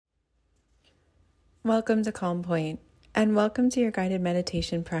Welcome to Calm Point, and welcome to your guided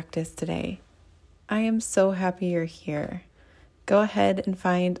meditation practice today. I am so happy you're here. Go ahead and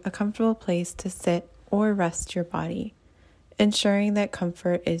find a comfortable place to sit or rest your body, ensuring that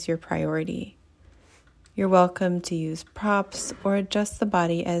comfort is your priority. You're welcome to use props or adjust the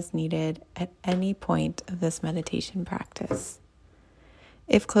body as needed at any point of this meditation practice.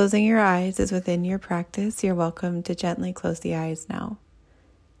 If closing your eyes is within your practice, you're welcome to gently close the eyes now.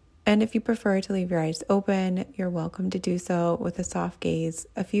 And if you prefer to leave your eyes open, you're welcome to do so with a soft gaze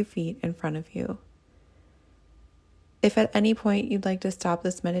a few feet in front of you. If at any point you'd like to stop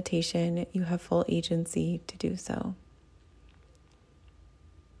this meditation, you have full agency to do so.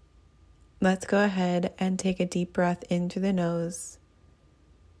 Let's go ahead and take a deep breath in through the nose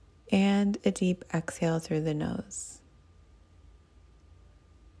and a deep exhale through the nose,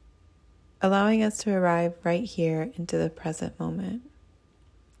 allowing us to arrive right here into the present moment.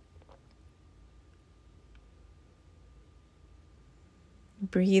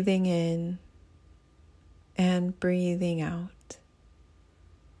 Breathing in and breathing out.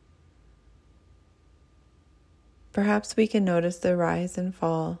 Perhaps we can notice the rise and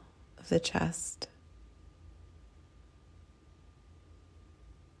fall of the chest,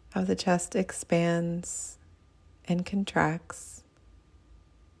 how the chest expands and contracts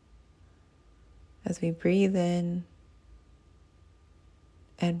as we breathe in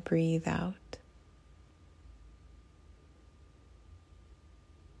and breathe out.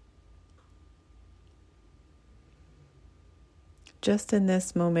 Just in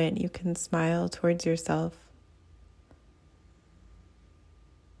this moment, you can smile towards yourself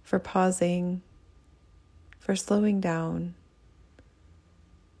for pausing, for slowing down,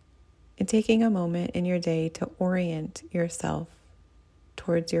 and taking a moment in your day to orient yourself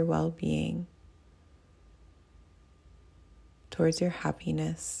towards your well-being, towards your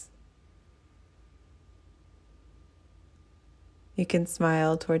happiness. You can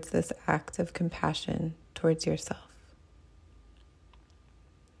smile towards this act of compassion towards yourself.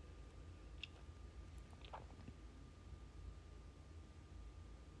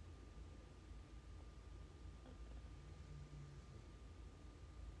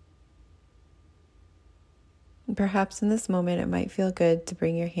 Perhaps in this moment it might feel good to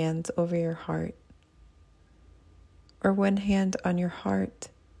bring your hands over your heart, or one hand on your heart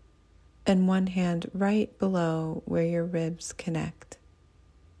and one hand right below where your ribs connect.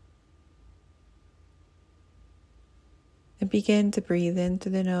 And begin to breathe in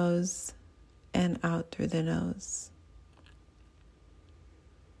through the nose and out through the nose.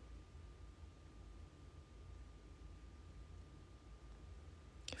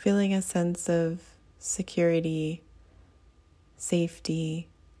 Feeling a sense of security, safety,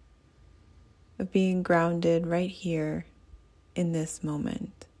 of being grounded right here in this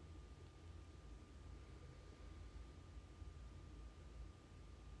moment.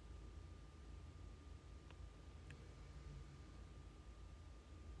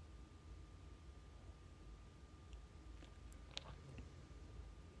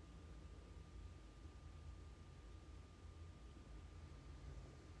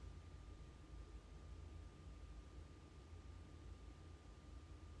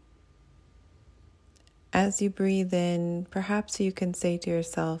 As you breathe in, perhaps you can say to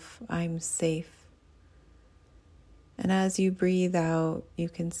yourself, I'm safe. And as you breathe out, you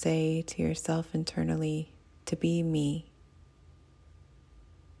can say to yourself internally, to be me.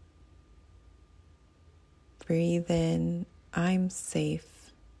 Breathe in, I'm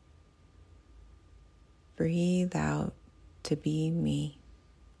safe. Breathe out, to be me.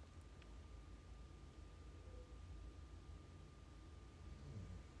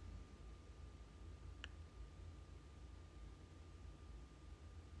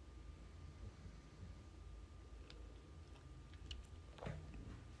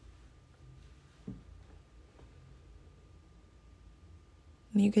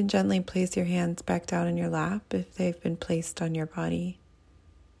 You can gently place your hands back down in your lap if they've been placed on your body.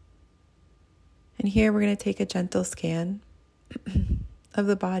 And here we're going to take a gentle scan of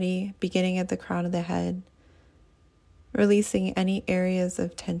the body, beginning at the crown of the head, releasing any areas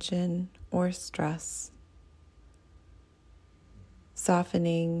of tension or stress,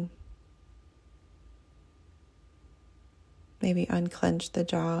 softening, maybe unclench the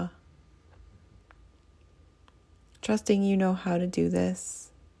jaw. Trusting you know how to do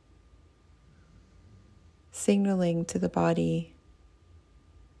this, signaling to the body,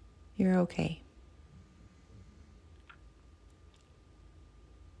 you're okay.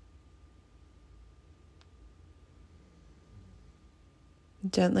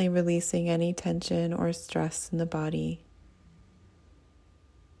 Gently releasing any tension or stress in the body.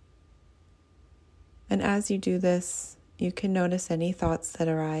 And as you do this, you can notice any thoughts that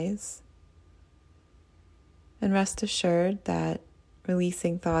arise. And rest assured that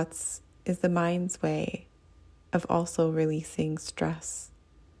releasing thoughts is the mind's way of also releasing stress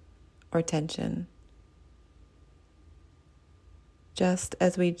or tension. Just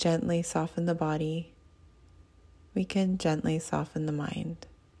as we gently soften the body, we can gently soften the mind.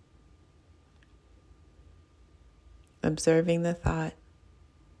 Observing the thought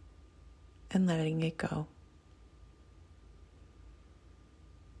and letting it go.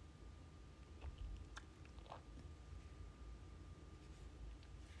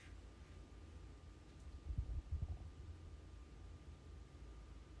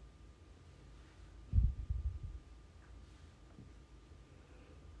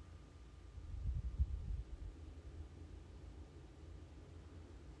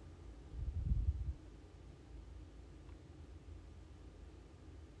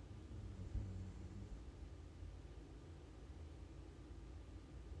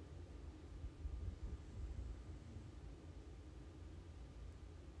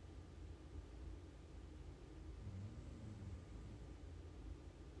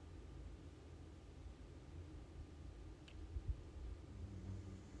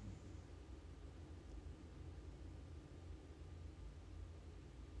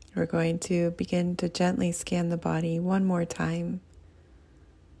 We're going to begin to gently scan the body one more time,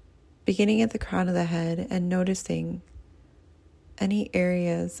 beginning at the crown of the head and noticing any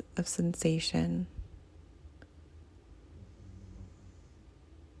areas of sensation.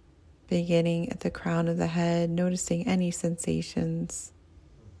 Beginning at the crown of the head, noticing any sensations,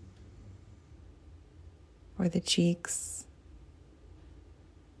 or the cheeks,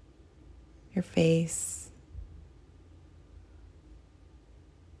 your face.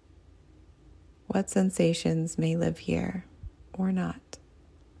 What sensations may live here or not?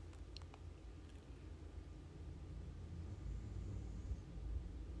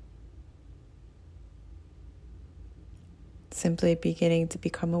 Simply beginning to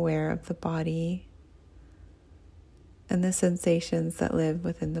become aware of the body and the sensations that live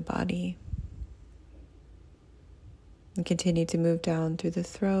within the body. And continue to move down through the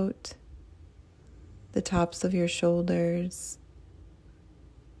throat, the tops of your shoulders,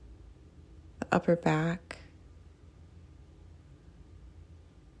 the upper back,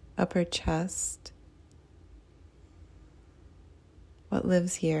 upper chest. What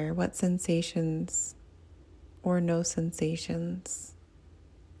lives here? What sensations or no sensations?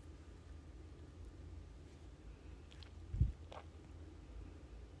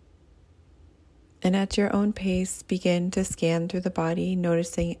 And at your own pace, begin to scan through the body,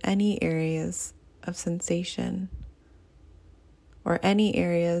 noticing any areas of sensation or any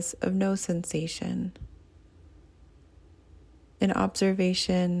areas of no sensation. In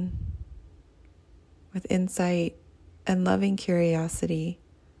observation, with insight and loving curiosity,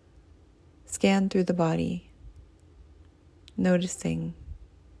 scan through the body, noticing,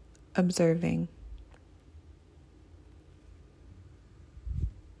 observing.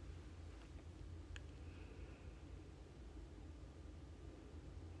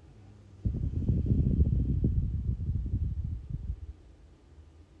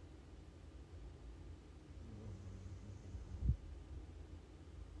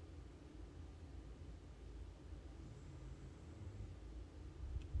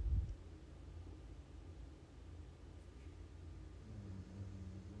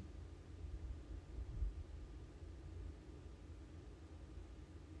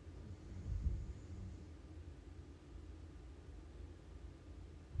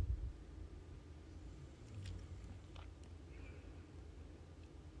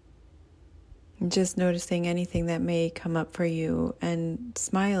 Just noticing anything that may come up for you and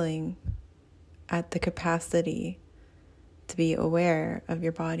smiling at the capacity to be aware of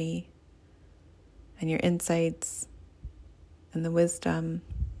your body and your insights and the wisdom.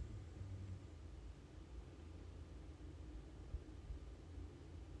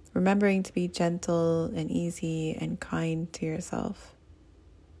 Remembering to be gentle and easy and kind to yourself.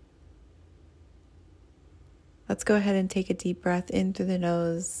 Let's go ahead and take a deep breath in through the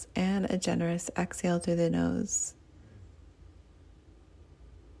nose and a generous exhale through the nose.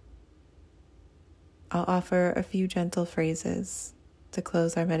 I'll offer a few gentle phrases to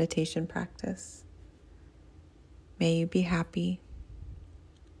close our meditation practice. May you be happy.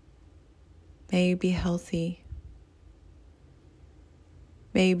 May you be healthy.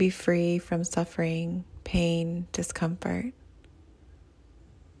 May you be free from suffering, pain, discomfort.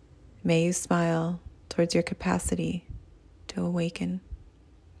 May you smile towards your capacity to awaken.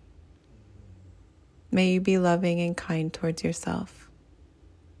 May you be loving and kind towards yourself.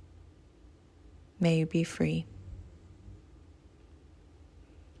 May you be free.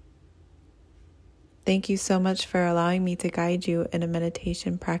 Thank you so much for allowing me to guide you in a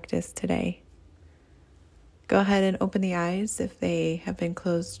meditation practice today. Go ahead and open the eyes if they have been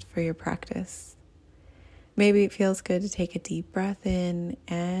closed for your practice. Maybe it feels good to take a deep breath in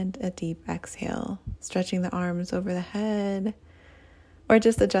and a deep exhale, stretching the arms over the head, or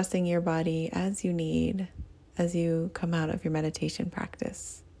just adjusting your body as you need as you come out of your meditation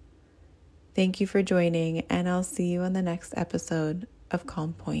practice. Thank you for joining, and I'll see you on the next episode of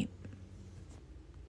Calm Point.